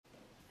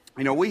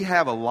You know, we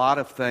have a lot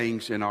of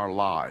things in our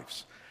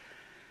lives.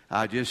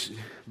 Just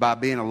by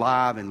being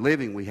alive and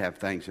living, we have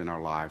things in our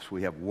lives.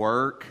 We have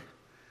work.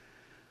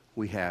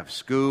 We have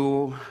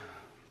school.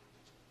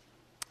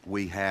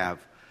 We have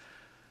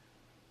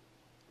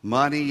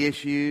money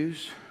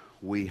issues.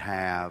 We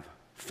have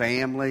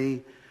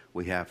family.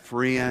 We have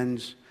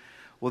friends.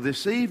 Well,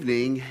 this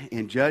evening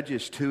in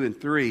Judges 2 and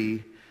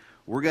 3,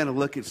 we're going to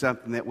look at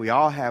something that we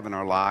all have in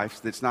our lives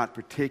that's not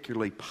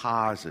particularly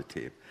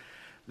positive.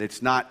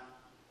 That's not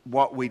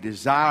what we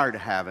desire to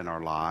have in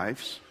our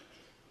lives.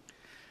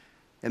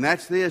 And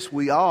that's this: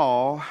 we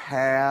all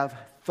have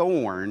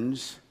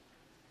thorns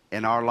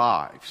in our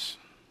lives.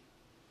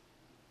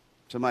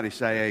 Somebody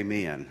say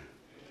amen.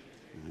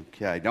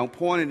 Okay, don't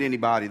point at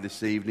anybody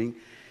this evening.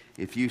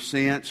 If you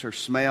sense or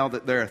smell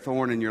that they're a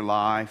thorn in your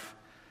life,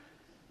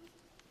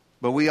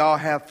 but we all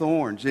have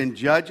thorns. In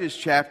Judges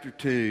chapter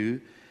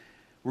 2,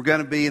 we're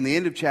going to be in the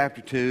end of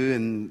chapter 2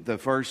 and the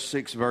first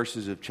 6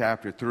 verses of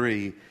chapter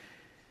 3.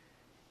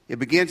 It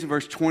begins in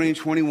verse 20 and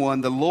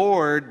 21.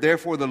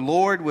 Therefore the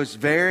Lord was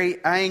very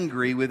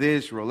angry with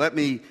Israel. Let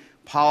me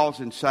pause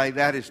and say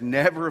that is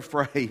never a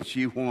phrase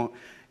you want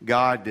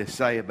God to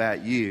say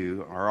about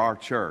you or our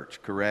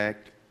church,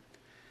 correct?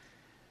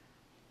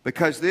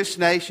 Because this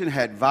nation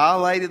had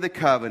violated the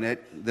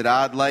covenant that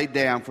I had laid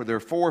down for their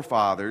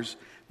forefathers,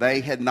 they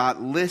had not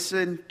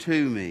listened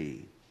to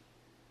me.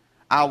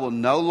 I will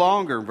no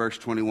longer, verse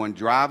 21,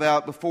 drive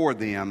out before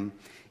them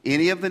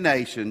any of the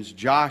nations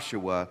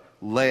Joshua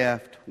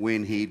left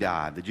when he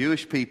died. The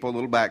Jewish people, a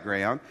little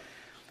background,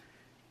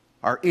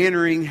 are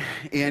entering,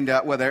 and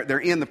they're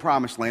in the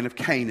promised land of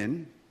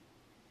Canaan.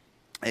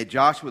 And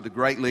Joshua, the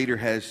great leader,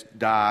 has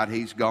died.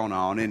 He's gone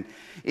on. And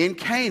in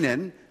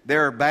Canaan,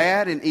 there are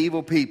bad and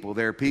evil people.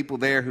 There are people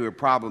there who are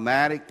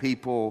problematic,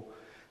 people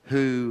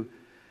who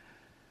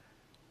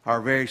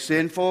are very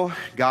sinful.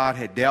 God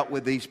had dealt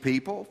with these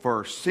people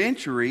for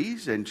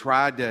centuries and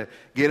tried to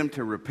get them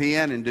to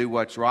repent and do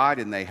what's right,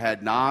 and they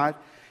had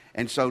not.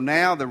 And so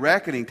now the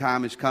reckoning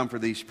time has come for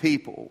these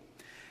people.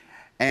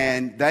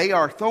 And they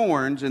are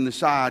thorns in the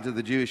sides of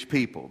the Jewish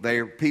people.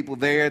 There are people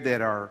there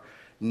that are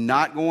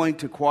not going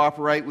to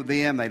cooperate with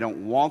them. They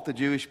don't want the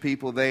Jewish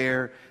people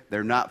there.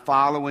 They're not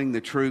following the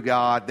true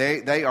God.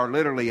 They are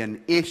literally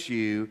an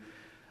issue,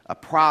 a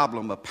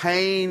problem, a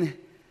pain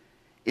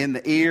in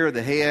the ear,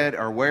 the head,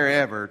 or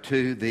wherever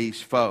to these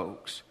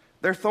folks.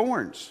 They're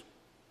thorns.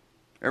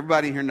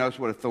 Everybody here knows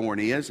what a thorn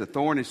is. A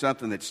thorn is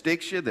something that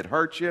sticks you, that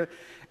hurts you.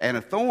 And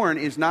a thorn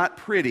is not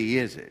pretty,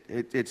 is it?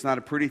 It's not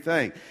a pretty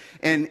thing.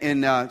 And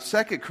in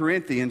 2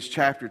 Corinthians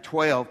chapter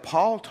 12,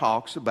 Paul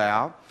talks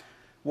about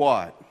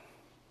what?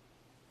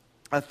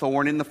 A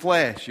thorn in the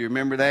flesh. You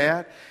remember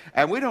that?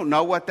 And we don't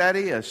know what that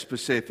is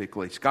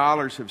specifically.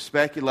 Scholars have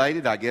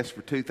speculated, I guess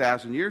for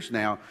 2,000 years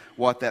now,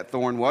 what that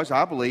thorn was.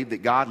 I believe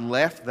that God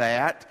left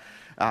that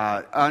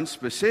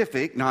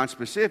non-specific,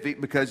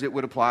 because it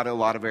would apply to a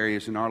lot of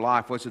areas in our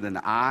life. Was it an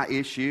eye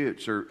issue?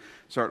 It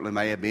certainly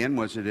may have been.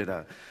 Was it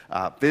a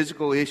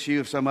physical issue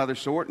of some other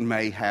sort? It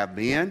may have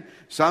been.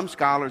 Some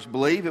scholars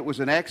believe it was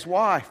an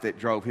ex-wife that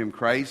drove him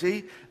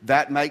crazy.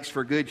 That makes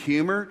for good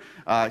humor,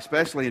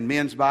 especially in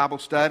men's Bible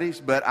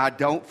studies, but I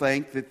don't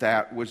think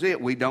that was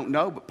it. We don't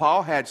know, but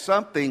Paul had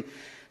something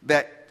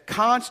that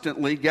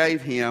constantly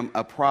gave him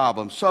a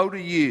problem. So do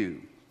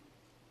you.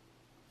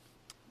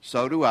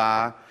 So do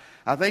I.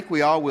 I think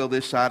we all will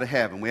this side of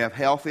heaven. We have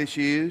health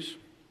issues.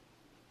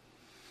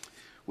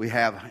 We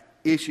have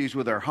issues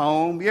with our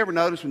home. You ever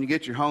notice when you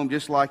get your home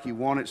just like you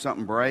want it,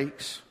 something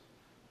breaks?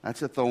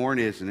 That's a thorn,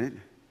 isn't it?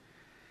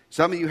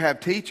 Some of you have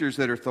teachers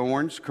that are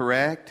thorns,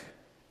 correct?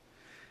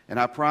 And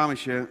I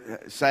promise you,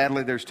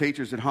 sadly, there's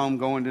teachers at home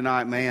going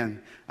tonight,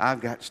 man,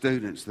 I've got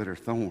students that are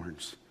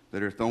thorns,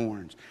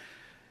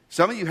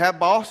 Some of you have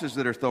bosses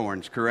that are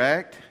thorns,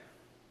 correct?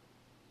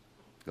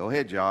 Go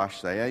ahead,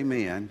 Josh, say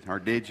amen. Or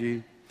did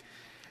you?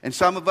 And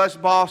some of us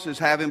bosses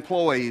have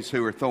employees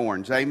who are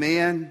thorns.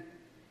 Amen?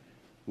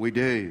 We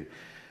do.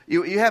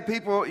 You have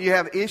people, you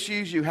have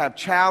issues, you have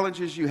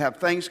challenges, you have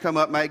things come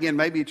up. Again,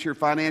 maybe it's your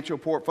financial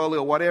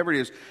portfolio, whatever it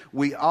is.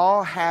 We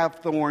all have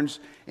thorns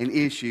and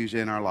issues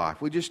in our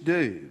life. We just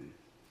do.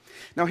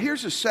 Now,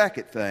 here's a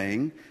second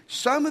thing.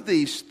 Some of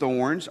these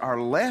thorns are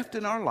left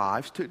in our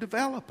lives to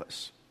develop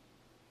us.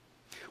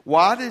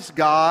 Why does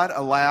God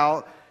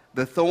allow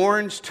the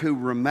thorns to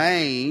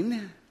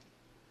remain?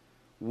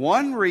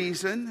 One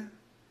reason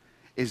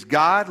is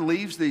God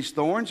leaves these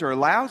thorns or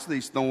allows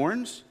these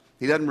thorns.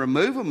 He doesn't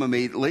remove them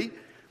immediately.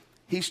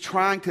 He's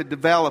trying to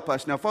develop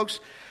us. Now, folks,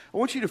 I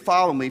want you to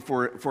follow me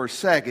for a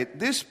second.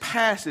 This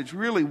passage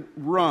really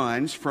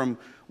runs from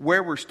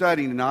where we're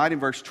studying tonight in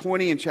verse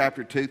 20 in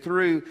chapter 2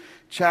 through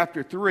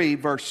chapter 3,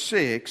 verse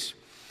 6.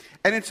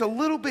 And it's a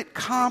little bit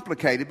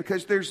complicated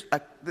because there's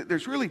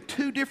really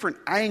two different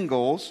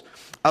angles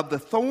of the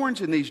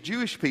thorns in these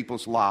Jewish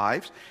people's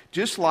lives,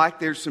 just like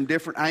there's some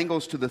different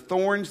angles to the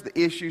thorns, the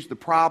issues, the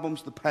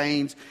problems, the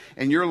pains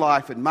in your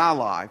life and my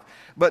life.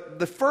 But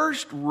the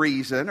first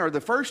reason, or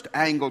the first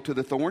angle to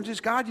the thorns,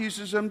 is God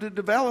uses them to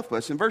develop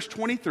us. In verse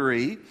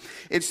 23,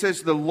 it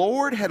says, "The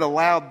Lord had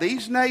allowed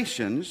these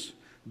nations,"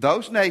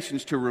 those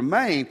nations, "to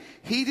remain.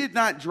 He did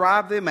not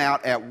drive them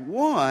out at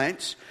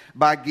once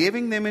by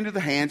giving them into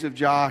the hands of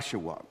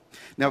Joshua."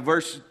 Now,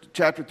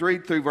 chapter 3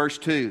 through verse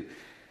 2.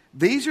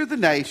 "These are the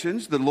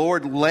nations the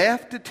Lord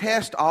left to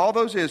test all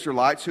those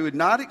Israelites who had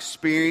not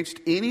experienced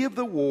any of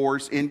the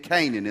wars in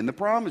Canaan, in the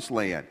Promised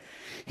Land.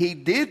 He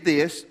did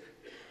this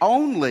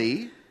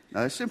only,"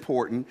 now that's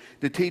important,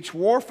 "to teach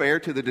warfare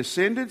to the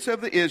descendants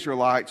of the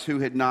Israelites who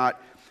had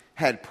not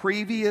had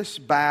previous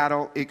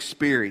battle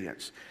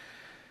experience."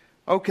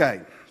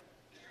 Okay.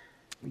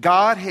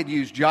 God had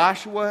used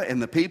Joshua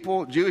and the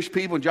people, Jewish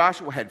people, and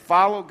Joshua had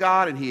followed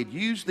God, and he had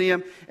used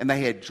them, and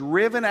they had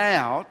driven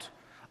out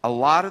a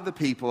lot of the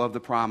people of the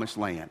Promised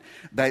Land.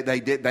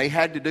 They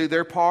had to do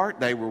their part.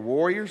 They were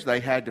warriors. They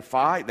had to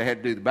fight. They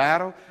had to do the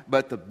battle.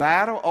 But the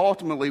battle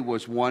ultimately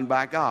was won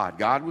by God.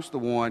 God was the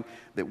one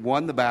that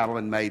won the battle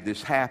and made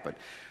this happen.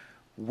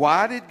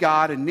 Why did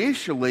God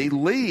initially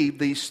leave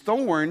these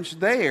thorns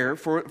there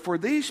for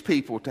these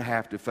people to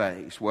have to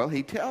face? Well,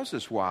 he tells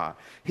us why.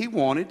 He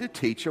wanted to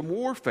teach them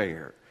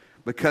warfare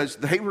because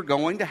they were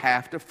going to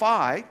have to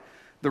fight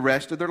the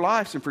rest of their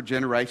lives and for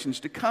generations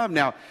to come.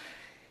 Now,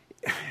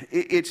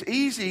 it's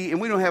easy,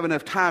 and we don't have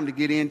enough time to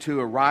get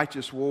into a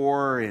righteous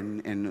war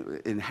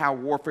and how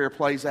warfare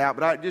plays out,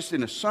 but just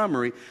in a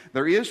summary,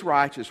 there is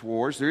righteous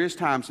wars. There is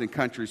times when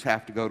countries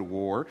have to go to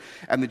war,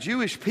 and the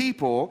Jewish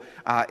people,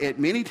 at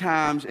many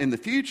times in the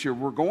future,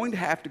 were going to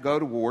have to go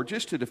to war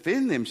just to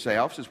defend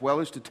themselves as well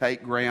as to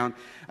take ground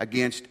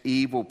against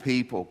evil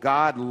people.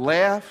 God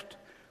left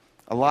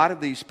a lot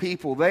of these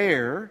people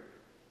there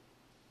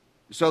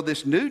so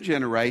this new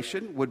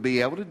generation would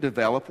be able to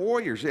develop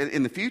warriors.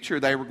 In the future,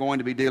 they were going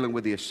to be dealing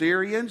with the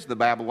Assyrians, the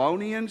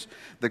Babylonians,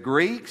 the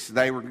Greeks.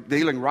 They were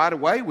dealing right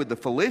away with the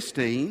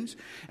Philistines.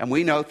 And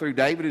we know through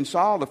David and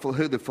Saul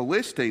who the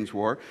Philistines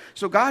were.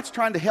 So God's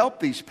trying to help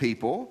these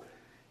people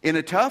in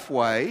a tough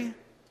way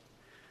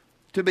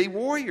to be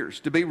warriors,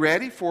 to be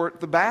ready for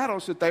the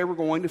battles that they were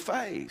going to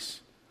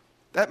face.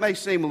 That may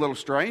seem a little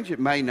strange. It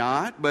may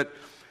not. But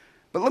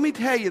let me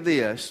tell you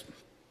this.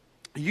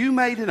 You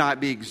may tonight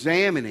be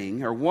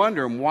examining or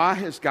wondering, why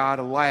has God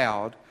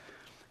allowed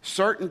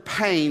certain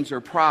pains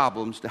or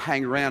problems to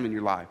hang around in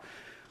your life?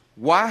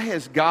 Why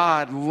has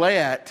God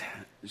let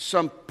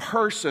some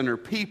person or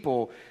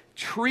people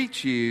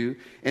treat you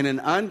in an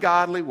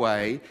ungodly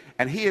way,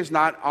 and he has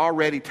not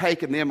already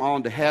taken them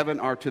on to heaven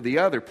or to the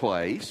other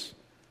place?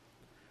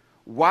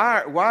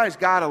 Why is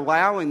God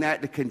allowing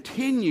that to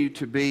continue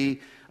to be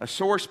a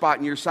sore spot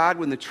in your side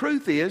when the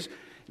truth is,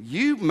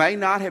 you may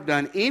not have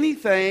done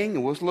anything,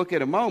 and we'll look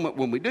at a moment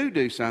when we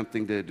do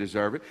something to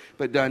deserve it,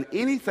 but done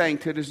anything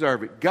to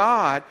deserve it.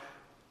 God,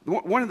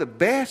 one of the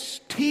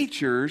best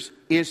teachers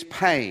is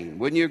pain.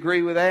 Wouldn't you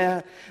agree with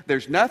that?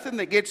 There's nothing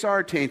that gets our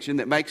attention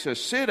that makes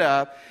us sit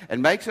up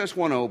and makes us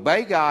want to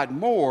obey God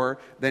more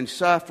than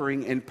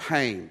suffering and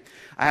pain.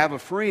 I have a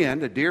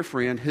friend, a dear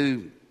friend,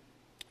 who,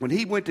 when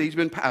he's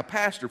been a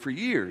pastor for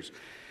years,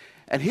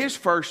 and his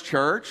first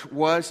church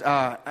was,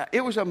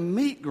 it was a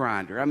meat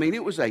grinder. I mean,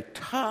 it was a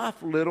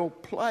tough little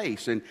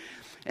place. And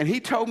he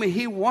told me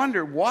he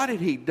wondered what had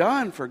he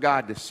done for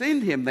God to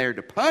send him there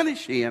to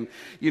punish him.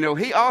 You know,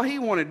 all he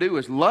wanted to do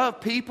was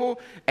love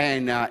people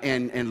and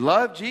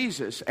love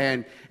Jesus.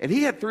 And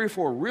he had 3 or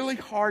 4 really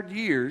hard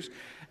years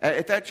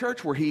at that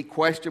church where he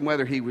questioned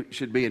whether he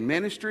should be in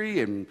ministry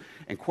and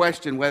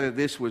questioned whether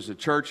this was a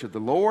church of the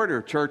Lord or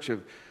a church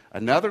of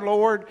another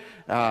Lord.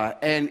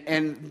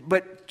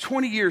 But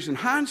 20 years in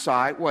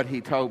hindsight, what he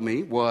told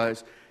me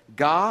was,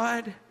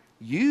 God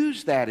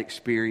used that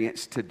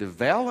experience to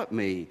develop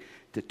me,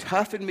 to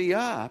toughen me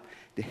up,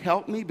 to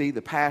help me be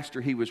the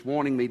pastor he was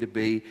wanting me to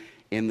be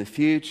in the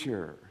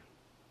future.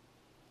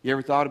 You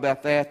ever thought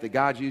about that? That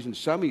God's using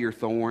some of your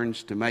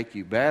thorns to make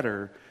you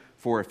better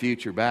for a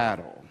future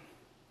battle.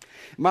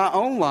 My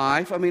own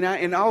life, I mean,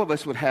 and all of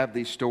us would have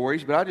these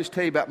stories, but I'll just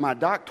tell you about my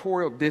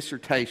doctoral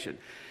dissertation.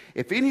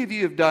 If any of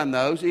you have done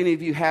those, any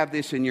of you have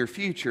this in your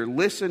future,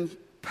 listen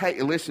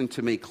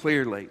to me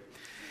clearly.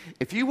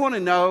 If you want to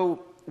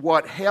know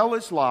what hell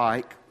is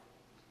like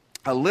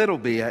a little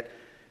bit,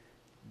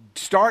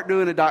 start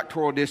doing a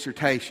doctoral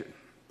dissertation.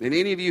 And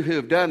any of you who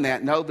have done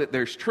that know that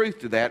there's truth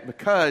to that,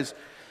 because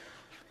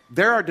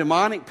there are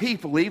demonic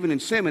people, even in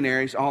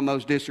seminaries, on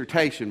those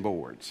dissertation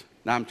boards.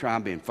 Now, I'm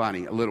trying being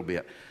funny a little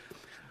bit.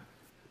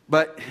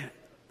 But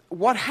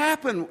what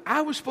happened,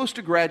 I was supposed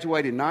to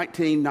graduate in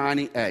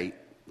 1998,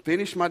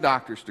 finish my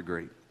doctor's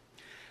degree.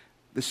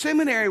 The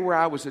seminary where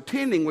I was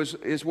attending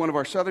is one of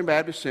our Southern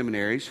Baptist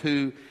seminaries,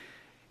 who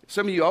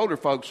some of you older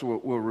folks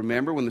will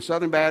remember when the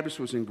Southern Baptist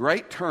was in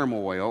great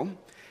turmoil.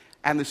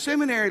 And the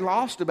seminary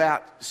lost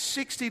about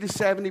 60 to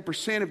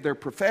 70% of their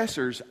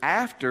professors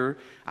after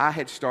I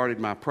had started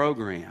my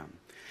program.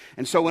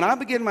 And so when I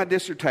begin my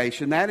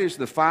dissertation, that is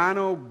the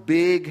final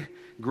big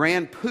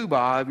grand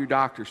poobah of your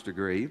doctor's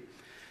degree.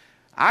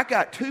 I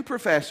got 2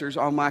 professors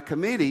on my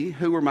committee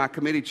who were my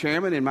committee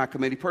chairman and my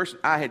committee person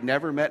I had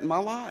never met in my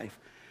life.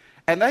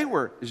 And they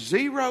were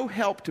zero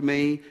help to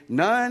me,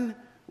 none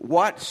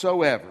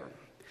whatsoever.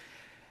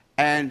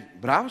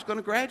 But I was going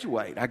to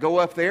graduate. I go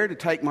up there to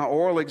take my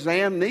oral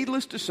exam.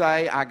 Needless to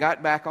say, I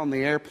got back on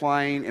the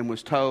airplane and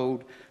was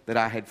told that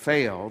I had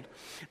failed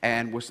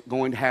and was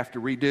going to have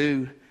to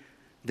redo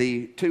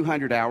the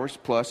 200 hours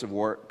plus of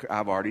work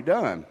I've already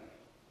done.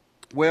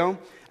 Well,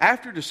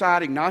 after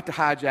deciding not to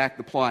hijack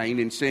the plane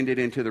and send it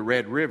into the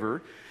Red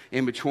River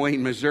in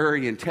between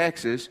Missouri and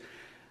Texas,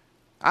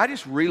 I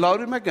just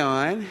reloaded my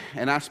gun,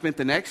 and I spent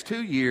the next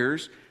 2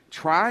 years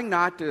trying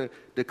not to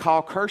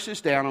call curses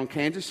down on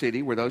Kansas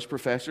City, where those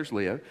professors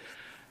live,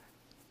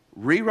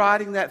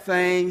 rewriting that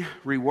thing,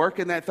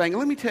 reworking that thing. And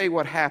let me tell you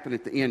what happened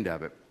at the end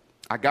of it.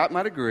 I got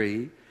my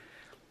degree,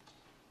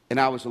 and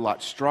I was a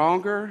lot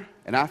stronger,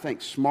 and I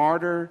think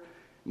smarter,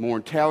 more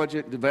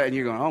intelligent. And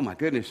you're going, oh my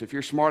goodness, if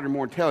you're smarter and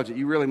more intelligent,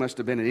 you really must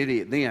have been an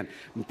idiot then.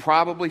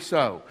 Probably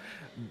so.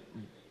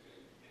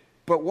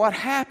 But what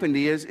happened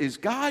is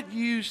God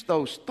used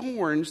those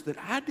thorns that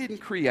I didn't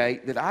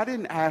create, that I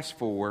didn't ask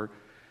for,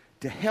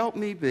 to help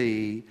me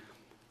be,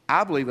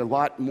 I believe, a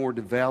lot more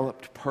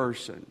developed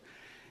person.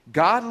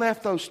 God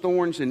left those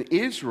thorns in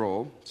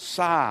Israel's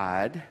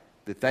side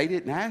that they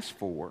didn't ask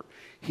for.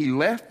 He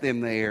left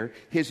them there.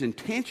 His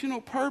intentional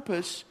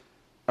purpose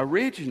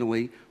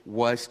originally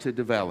was to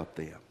develop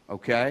them,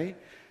 okay?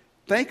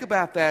 Think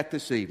about that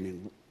this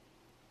evening.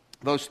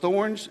 Those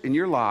thorns in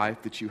your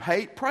life that you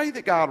hate, pray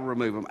that God will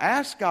remove them.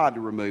 Ask God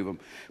to remove them.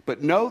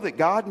 But know that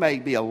God may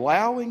be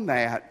allowing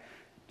that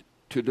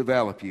to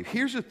develop you.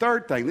 Here's the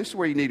third thing. This is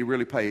where you need to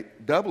really pay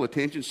double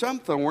attention. Some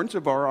thorns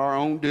are our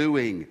own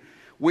doing.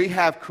 We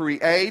have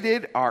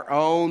created our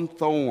own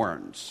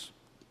thorns.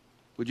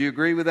 Would you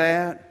agree with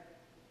that?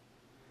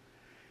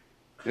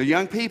 Now,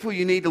 young people,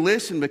 you need to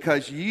listen,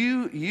 because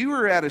you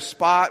are at a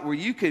spot where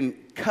you can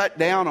cut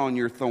down on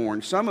your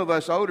thorns. Some of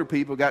us older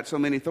people got so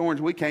many thorns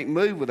we can't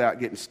move without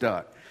getting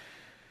stuck,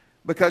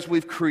 because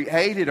we've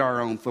created our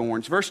own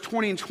thorns. Verse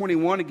 20 and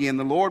 21 again,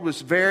 the Lord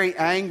was very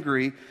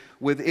angry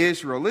with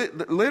Israel.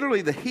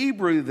 Literally, the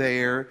Hebrew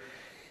there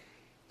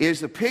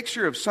is a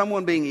picture of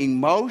someone being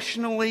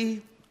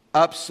emotionally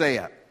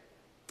upset.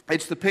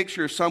 It's the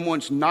picture of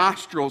someone's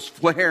nostrils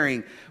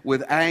flaring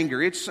with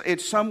anger.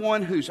 It's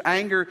someone whose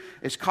anger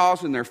is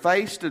causing their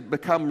face to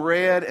become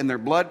red and their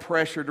blood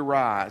pressure to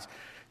rise.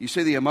 You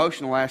see the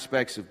emotional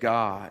aspects of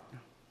God.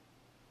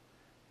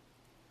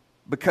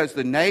 Because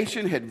the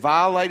nation had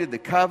violated the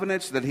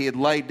covenants that he had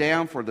laid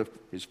down for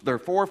their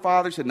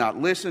forefathers, had not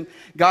listened.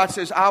 God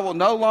says, I will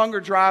no longer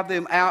drive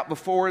them out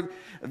before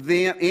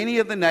them, any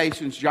of the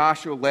nations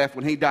Joshua left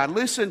when he died.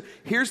 Listen,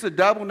 here's the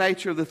double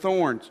nature of the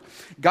thorns.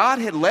 God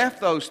had left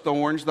those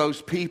thorns,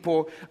 those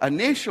people,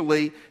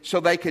 initially so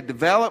they could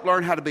develop,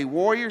 learn how to be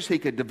warriors. He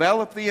could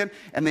develop them.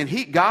 And then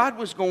God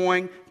was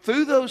going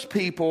through those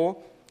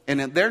people, and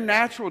in their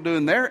natural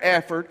doing, their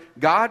effort,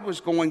 God was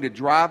going to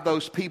drive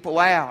those people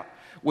out.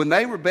 When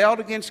they rebelled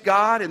against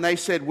God and they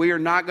said, we are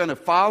not going to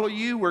follow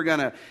you, we're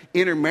going to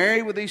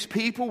intermarry with these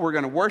people, we're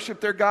going to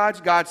worship their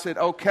gods, God said,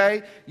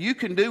 okay, you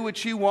can do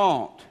what you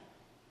want,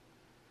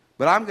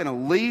 but I'm going to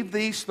leave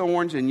these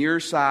thorns in your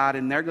side,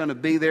 and they're going to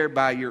be there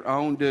by your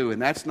own doing.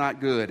 That's not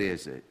good,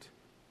 is it?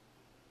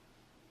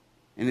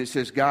 And it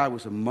says God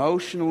was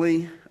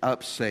emotionally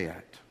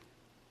upset.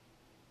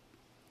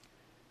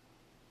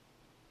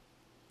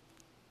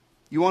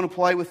 You want to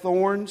play with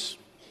thorns?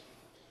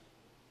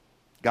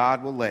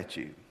 God will let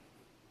you.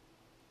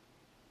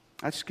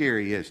 That's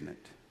scary, isn't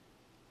it?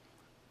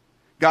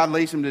 God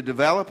leads them to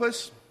develop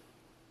us.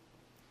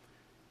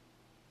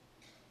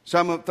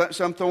 Some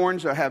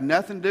thorns have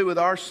nothing to do with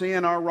our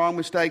sin, our wrong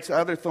mistakes.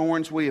 Other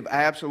thorns we have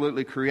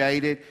absolutely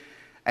created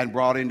and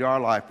brought into our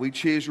life. We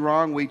choose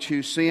wrong, we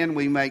choose sin,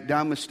 we make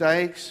dumb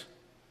mistakes.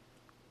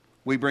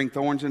 We bring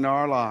thorns into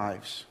our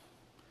lives.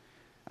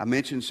 I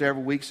mentioned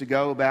several weeks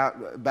ago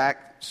about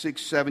back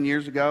 6-7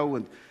 years ago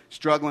when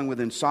struggling with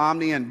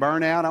insomnia and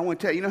burnout. I want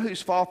to tell you, whose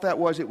fault that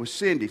was? It was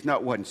Cindy's. No,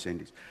 it wasn't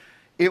Cindy's.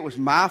 It was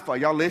my fault.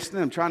 Y'all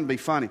listening? I'm trying to be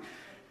funny.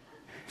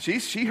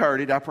 She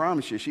heard it. I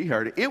promise you, she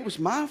heard it. It was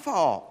my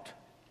fault.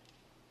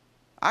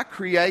 I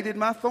created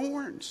my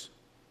thorns.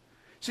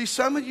 See,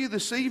 some of you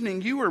this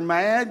evening, you are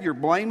mad. You're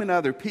blaming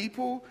other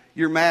people.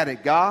 You're mad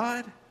at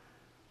God.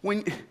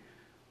 When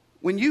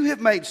you have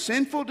made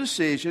sinful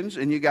decisions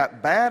and you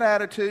got bad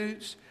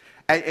attitudes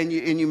and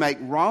you make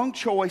wrong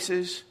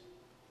choices.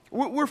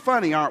 We're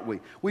funny, aren't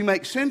we? We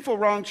make sinful,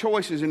 wrong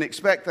choices and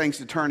expect things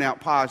to turn out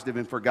positive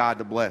and for God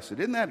to bless it.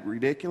 Isn't that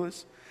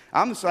ridiculous?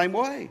 I'm the same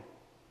way.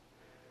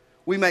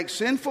 We make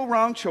sinful,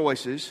 wrong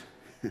choices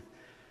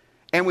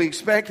and we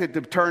expect it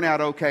to turn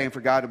out okay and for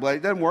God to bless it.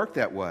 It doesn't work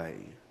that way.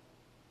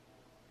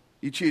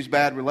 You choose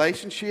bad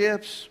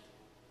relationships,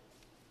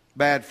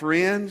 bad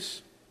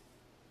friends,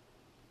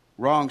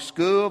 wrong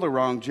school, the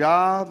wrong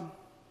job,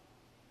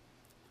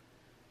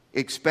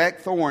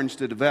 expect thorns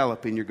to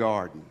develop in your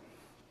garden.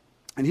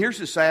 And here's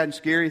the sad and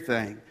scary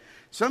thing.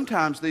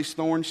 Sometimes these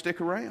thorns stick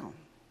around.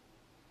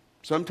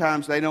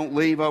 Sometimes they don't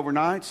leave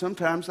overnight.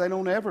 Sometimes they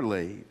don't ever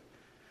leave.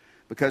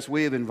 Because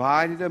we have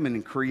invited them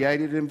and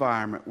created an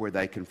environment where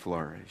they can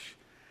flourish.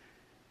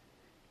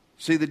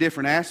 See the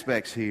different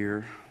aspects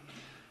here.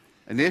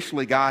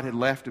 Initially, God had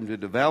left them to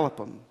develop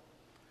them.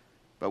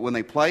 But when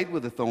they played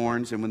with the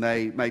thorns and when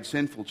they made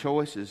sinful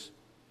choices,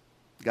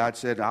 God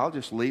said, I'll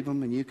just leave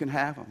them and you can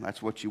have them.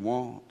 That's what you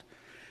want.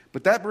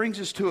 But that brings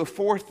us to a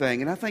fourth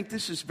thing, and I think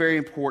this is very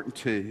important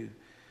too.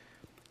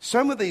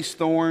 Some of these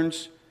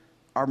thorns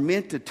are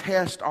meant to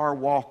test our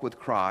walk with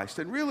Christ.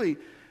 And really,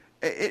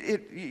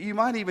 you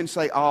might even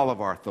say all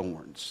of our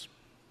thorns.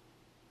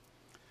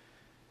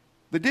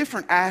 The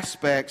different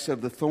aspects of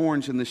the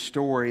thorns in this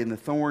story and the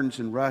thorns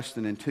in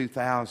Ruston in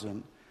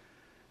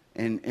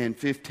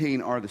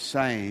 2015 are the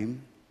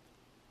same.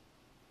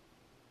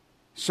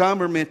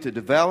 Some are meant to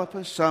develop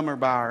us. Some are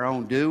by our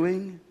own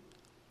doing.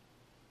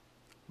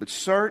 But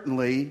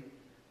certainly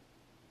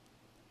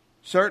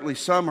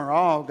some or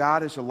all,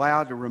 God is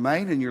allowed to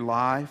remain in your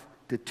life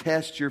to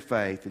test your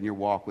faith and your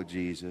walk with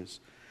Jesus.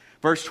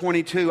 Verse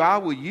 22, I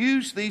will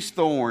use these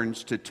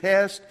thorns to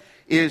test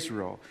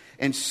Israel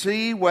and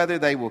see whether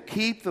they will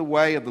keep the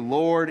way of the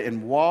Lord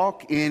and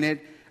walk in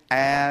it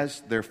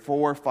as their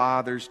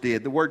forefathers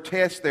did. The word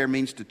test there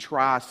means to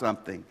try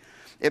something.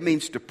 It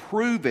means to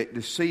prove it,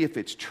 to see if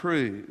it's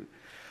true.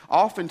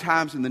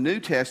 Oftentimes in the New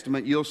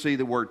Testament, you'll see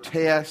the word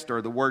test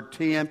or the word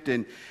tempt,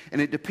 and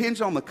it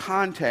depends on the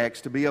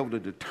context to be able to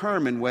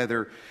determine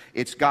whether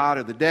it's God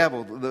or the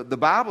devil. The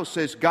Bible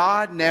says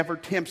God never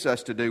tempts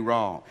us to do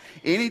wrong.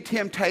 Any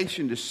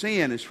temptation to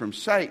sin is from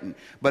Satan,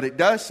 but it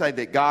does say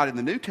that God in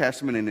the New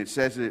Testament, and it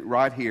says it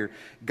right here,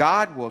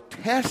 God will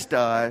test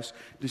us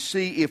to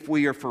see if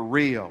we are for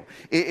real.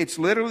 It's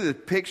literally the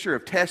picture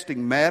of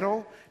testing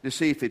metal to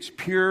see if it's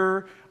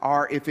pure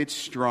or if it's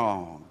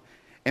strong.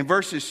 In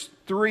verses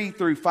 3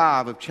 through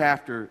 5 of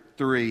chapter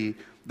 3,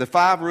 the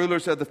 5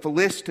 rulers of the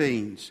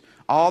Philistines,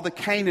 all the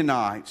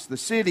Canaanites, the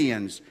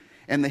Sidonians,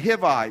 and the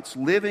Hivites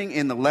living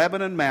in the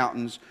Lebanon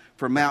mountains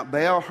from Mount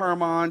Baal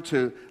Hermon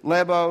to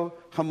Lebo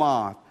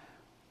Hamath,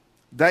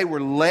 they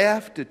were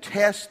left to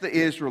test the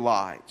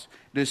Israelites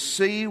to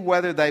see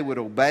whether they would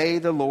obey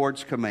the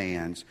Lord's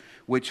commands,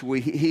 which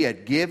He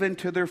had given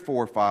to their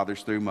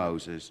forefathers through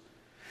Moses.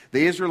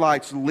 The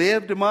Israelites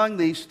lived among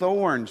these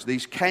thorns,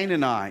 these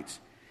Canaanites,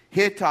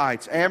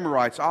 Hittites,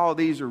 Amorites. All of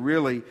these are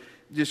really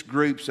just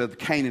groups of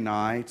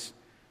Canaanites,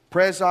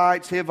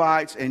 Perizzites,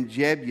 Hivites, and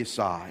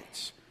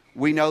Jebusites.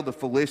 We know the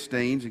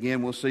Philistines.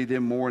 Again, we'll see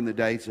them more in the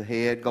days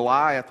ahead.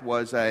 Goliath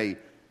was a,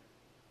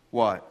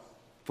 what?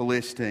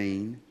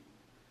 Philistine.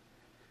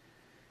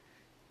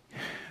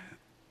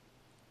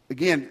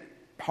 Again,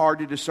 hard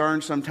to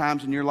discern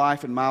sometimes in your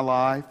life and my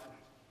life.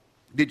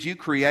 Did you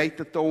create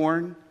the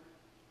thorn?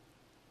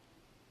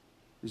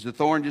 Is the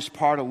thorn just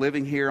part of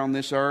living here on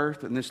this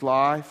earth and this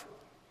life?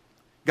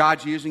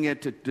 God's using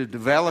it to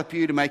develop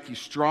you, to make you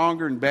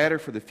stronger and better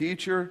for the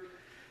future?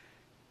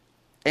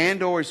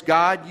 And or is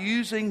God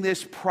using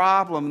this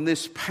problem,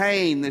 this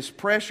pain, this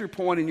pressure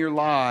point in your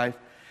life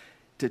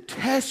to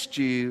test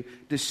you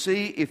to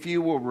see if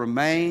you will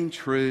remain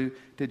true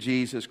to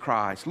Jesus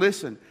Christ?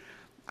 Listen,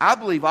 I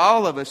believe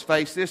all of us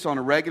face this on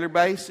a regular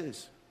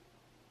basis.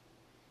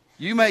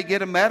 You may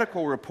get a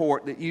medical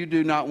report that you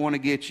do not want to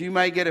get. You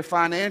may get a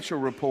financial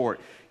report.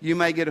 You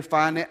may get a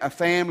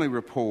family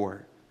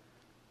report.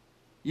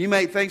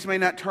 Things may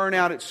not turn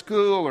out at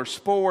school or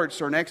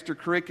sports or in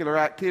extracurricular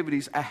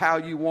activities how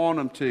you want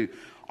them to,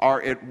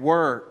 or at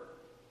work.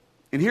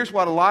 And here's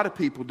what a lot of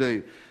people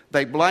do.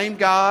 They blame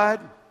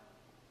God,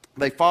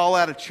 they fall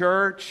out of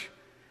church,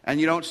 and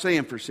you don't see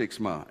them for 6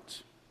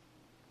 months.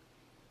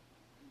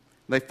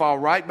 They fall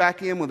right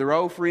back in with their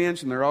old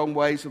friends and their own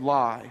ways of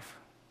life.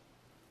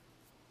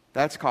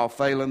 That's called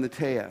failing the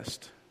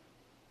test.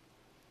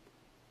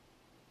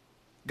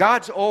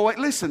 God's always,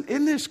 listen,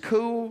 isn't this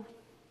cool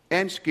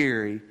and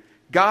scary?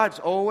 God's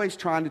always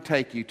trying to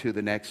take you to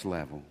the next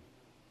level.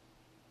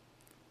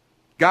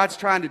 God's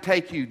trying to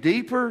take you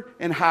deeper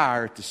and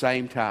higher at the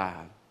same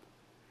time.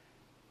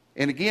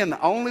 And again,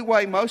 the only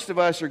way most of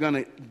us are going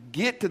to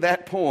get to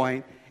that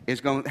point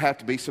is going to have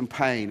to be some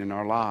pain in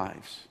our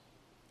lives.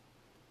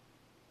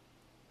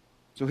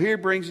 So here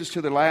brings us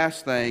to the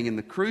last thing and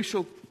the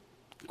crucial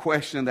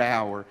question of the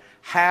hour.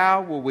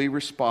 How will we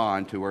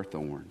respond to our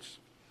thorns?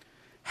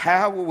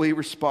 How will we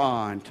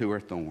respond to our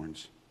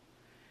thorns?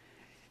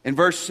 In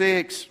verse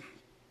 6,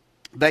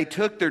 they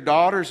took their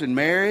daughters in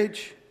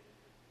marriage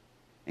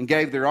and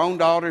gave their own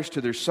daughters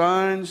to their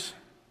sons,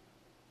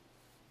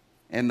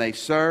 and they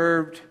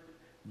served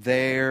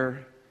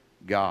their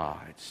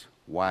gods.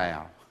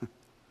 Wow.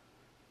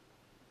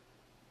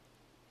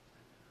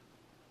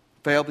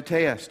 Failed the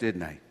test,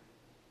 didn't they?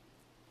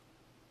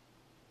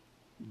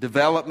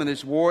 Development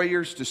as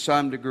warriors to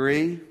some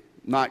degree,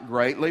 not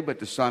greatly, but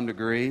to some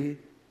degree.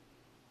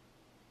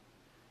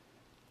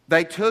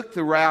 They took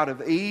the route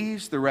of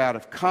ease, the route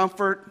of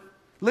comfort.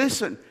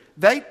 Listen,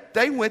 they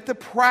went the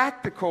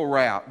practical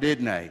route,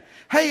 didn't they?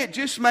 Hey, it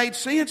just made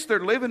sense. They're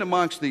living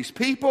amongst these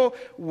people.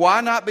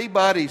 Why not be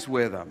buddies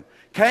with them?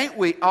 Can't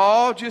we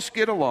all just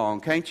get along?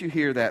 Can't you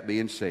hear that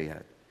being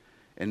said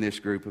in this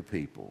group of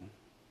people?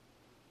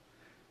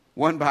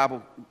 One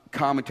Bible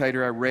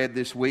commentator I read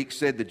this week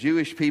said the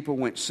Jewish people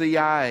went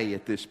CIA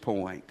at this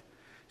point.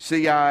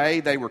 CIA,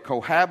 they were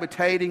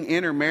cohabitating,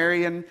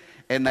 intermarrying,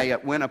 and they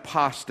went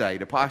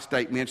apostate.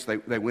 Apostate means they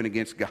went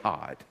against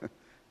God.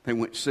 They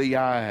went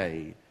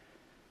CIA.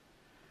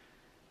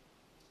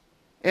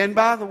 And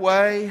by the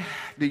way,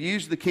 to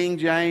use the King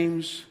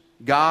James,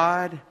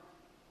 God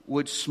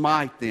would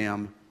smite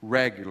them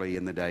regularly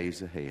in the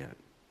days ahead.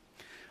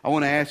 I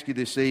want to ask you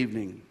this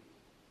evening,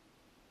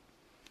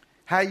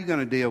 how are you going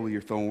to deal with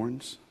your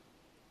thorns?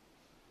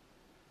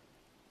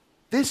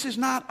 This is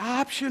not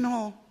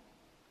optional.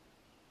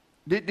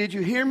 Did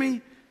you hear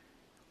me?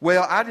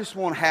 Well, I just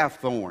want to have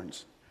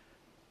thorns.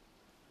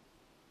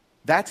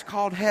 That's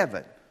called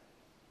heaven.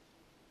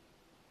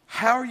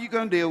 How are you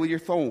going to deal with your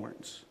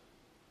thorns?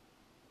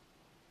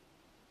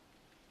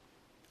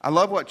 I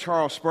love what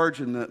Charles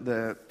Spurgeon,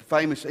 the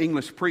famous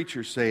English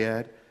preacher,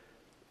 said.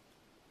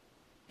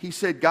 He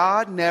said,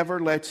 God never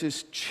lets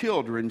his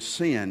children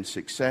sin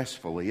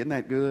successfully. Isn't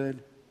that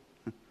good?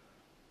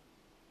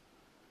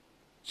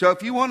 So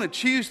if you want to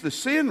choose the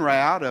sin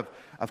route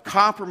of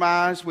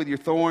compromise with your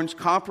thorns,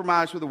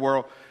 compromise with the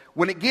world,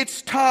 when it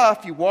gets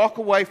tough, you walk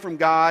away from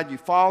God, you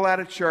fall out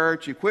of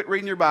church, you quit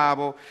reading your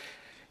Bible.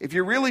 If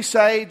you're really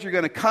saved, you're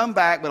going to come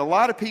back, but a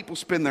lot of people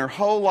spend their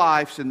whole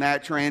lives in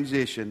that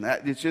transition.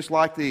 It's just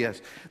like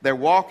this. They're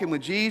walking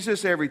with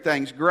Jesus,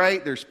 everything's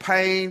great, there's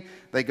pain,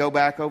 they go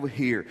back over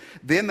here.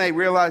 Then they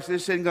realize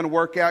this isn't going to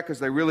work out because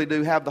they really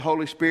do have the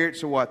Holy Spirit,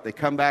 so what? They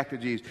come back to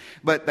Jesus.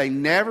 But they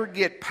never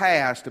get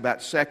past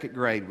about second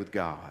grade with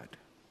God.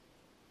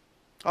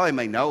 Oh, they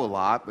may know a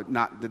lot, but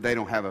not that they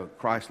don't have a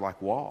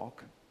Christ-like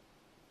walk.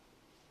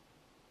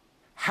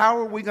 How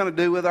are we going to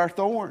do with our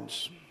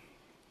thorns?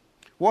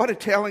 What a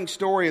telling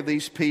story of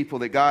these people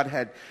that God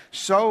had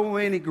so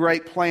many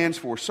great plans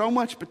for, so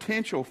much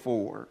potential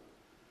for.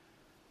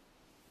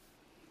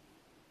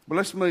 But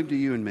let's move to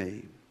you and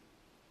me.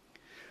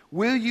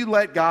 Will you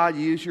let God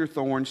use your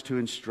thorns to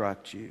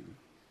instruct you?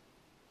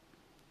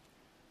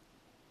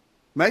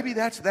 Maybe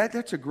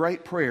that's a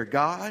great prayer.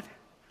 God,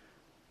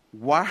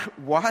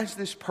 why is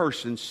this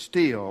person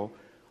still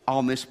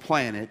on this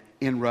planet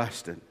in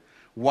Ruston?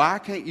 Why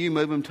can't you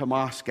move him to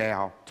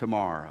Moscow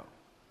tomorrow?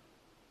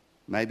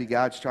 Maybe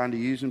God's trying to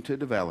use them to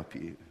develop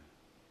you.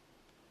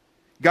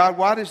 God,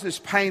 why does this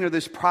pain or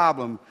this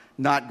problem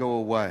not go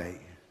away?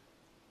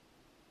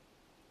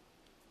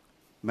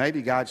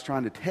 Maybe God's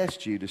trying to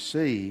test you to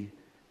see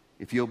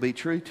if you'll be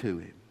true to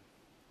Him.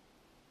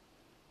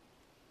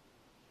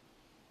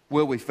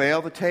 Will we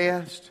fail the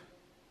test?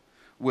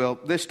 Will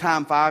this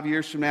time 5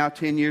 years from now,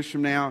 10 years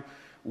from now,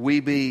 we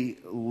be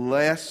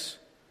less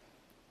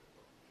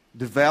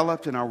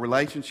developed in our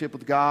relationship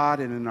with God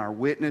and in our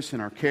witness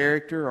and our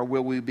character, or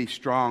will we be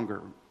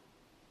stronger?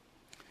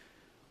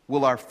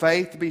 Will our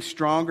faith be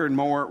stronger and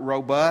more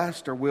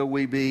robust, or will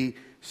we be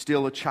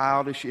still a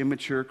childish,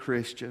 immature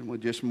Christian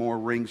with just more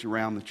rings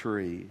around the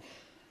tree?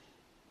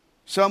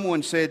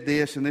 Someone said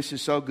this, and this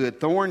is so good: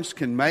 thorns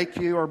can make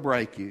you or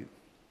break you.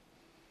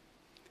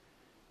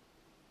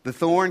 The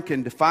thorn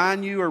can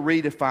define you or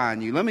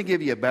redefine you. Let me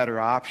give you a better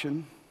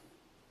option.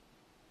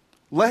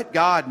 Let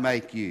God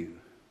make you.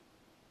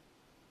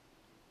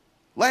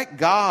 Let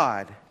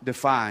God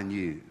define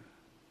you.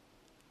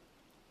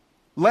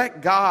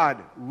 Let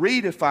God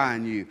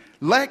redefine you.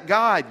 Let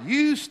God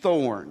use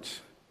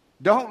thorns.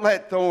 Don't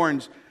let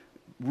thorns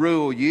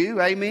rule you.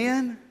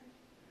 Amen?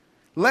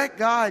 Let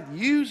God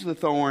use the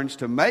thorns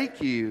to make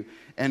you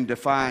and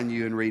define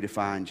you and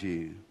redefine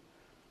you,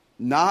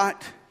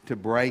 not to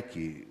break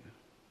you.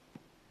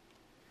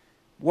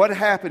 What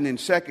happened in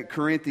 2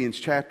 Corinthians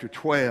chapter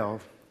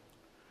 12?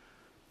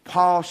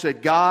 Paul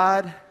said,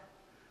 God,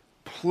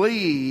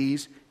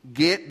 please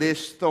get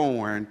this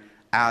thorn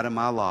out of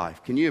my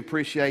life. Can you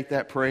appreciate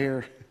that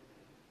prayer?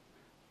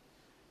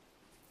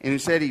 And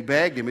it said he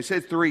begged him. It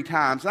said 3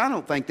 times. I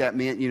don't think that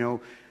meant,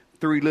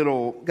 3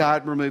 little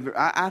God remove it.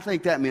 I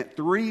think that meant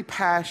 3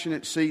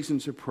 passionate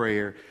seasons of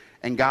prayer.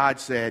 And God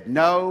said,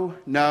 no,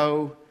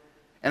 no.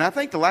 And I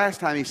think the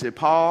last time he said,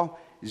 Paul,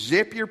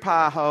 zip your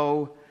pie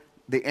hole.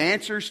 The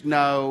answer's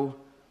no.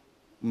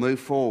 Move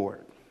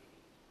forward.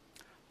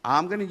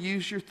 I'm going to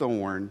use your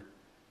thorn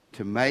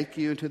to make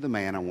you into the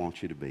man I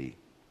want you to be.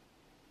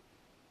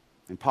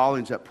 And Paul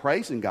ends up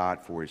praising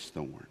God for his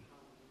thorn.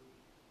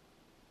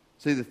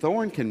 See, the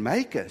thorn can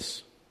make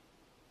us.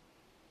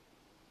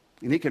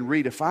 And it can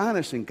redefine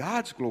us in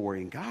God's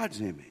glory, in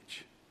God's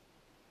image.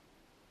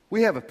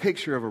 We have a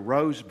picture of a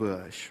rose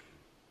bush.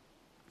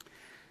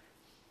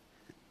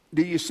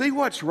 Do you see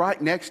what's right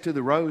next to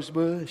the rose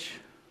bush?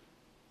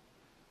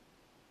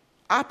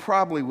 I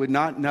probably would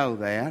not know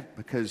that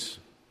because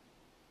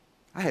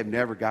I have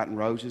never gotten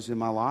roses in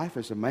my life.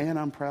 As a man,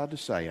 I'm proud to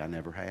say I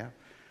never have.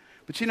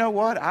 But you know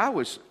what? I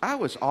was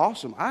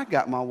awesome. I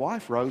got my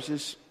wife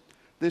roses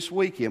this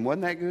weekend.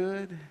 Wasn't that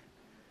good?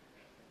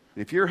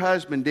 If your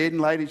husband didn't,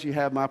 ladies, you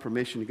have my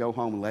permission to go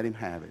home and let him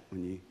have it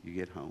when you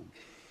get home.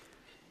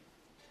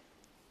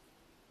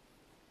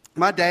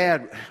 My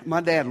dad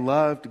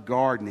loved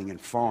gardening and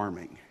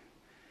farming.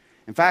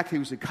 In fact, he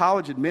was a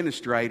college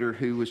administrator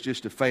who was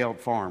just a failed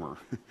farmer.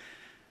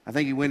 I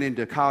think he went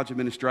into college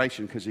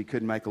administration because he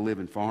couldn't make a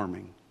living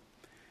farming.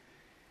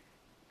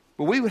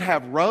 But we would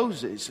have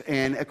roses,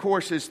 and of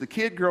course, as the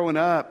kid growing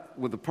up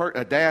with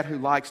a dad who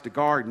likes to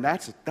garden,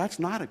 that's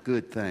not a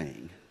good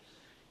thing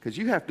because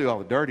you have to do all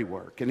the dirty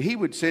work. And he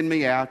would send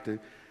me out to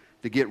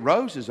get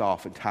roses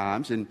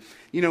oftentimes. And,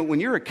 you know,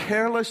 when you're a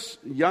careless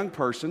young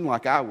person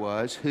like I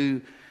was who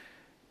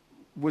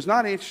was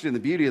not interested in the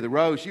beauty of the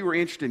rose, you were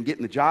interested in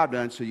getting the job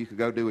done so you could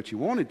go do what you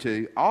wanted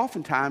to,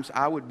 oftentimes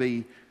I would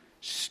be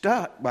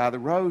stuck by the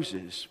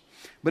roses.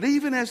 But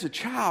even as a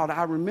child,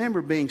 I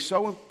remember being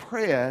so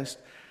impressed.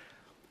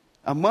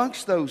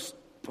 Amongst those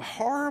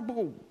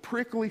horrible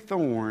prickly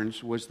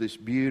thorns was this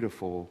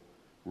beautiful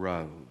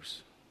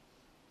rose.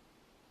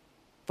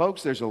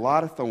 Folks, there's a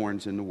lot of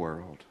thorns in the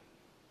world.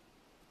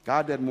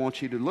 God doesn't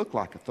want you to look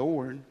like a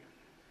thorn.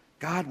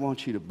 God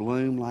wants you to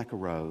bloom like a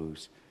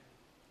rose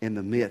in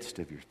the midst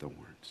of your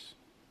thorns.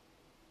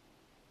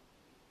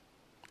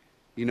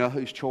 You know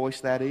whose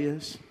choice that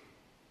is?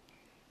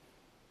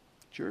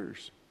 It's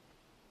yours.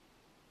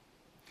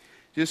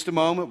 Just a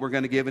moment, we're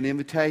going to give an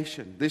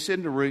invitation. This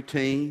isn't a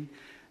routine.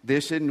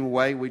 This isn't a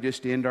way we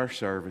just end our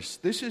service.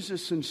 This is a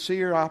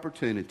sincere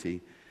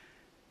opportunity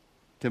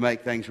to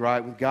make things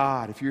right with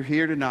God. If you're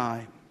here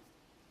tonight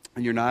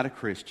and you're not a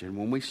Christian,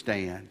 when we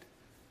stand,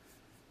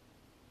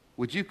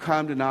 would you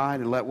come tonight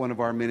and let one of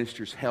our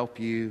ministers help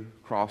you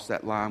cross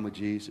that line with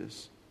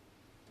Jesus?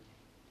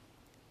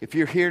 If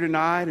you're here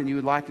tonight and you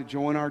would like to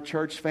join our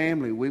church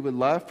family, we would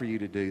love for you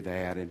to do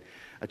that. And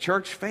a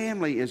church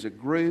family is a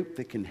group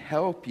that can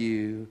help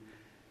you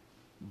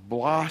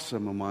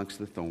blossom amongst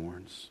the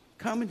thorns.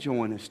 Come and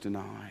join us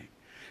tonight.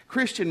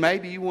 Christian,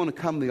 maybe you want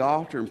to come to the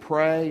altar and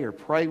pray or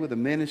pray with a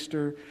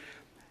minister.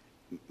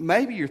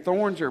 Maybe your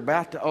thorns are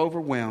about to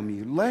overwhelm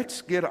you.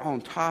 Let's get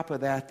on top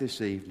of that this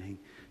evening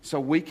so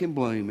we can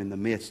bloom in the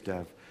midst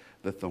of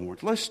the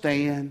thorns. Let's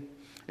stand.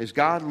 As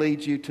God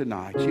leads you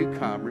tonight, you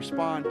come,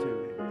 respond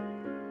to it.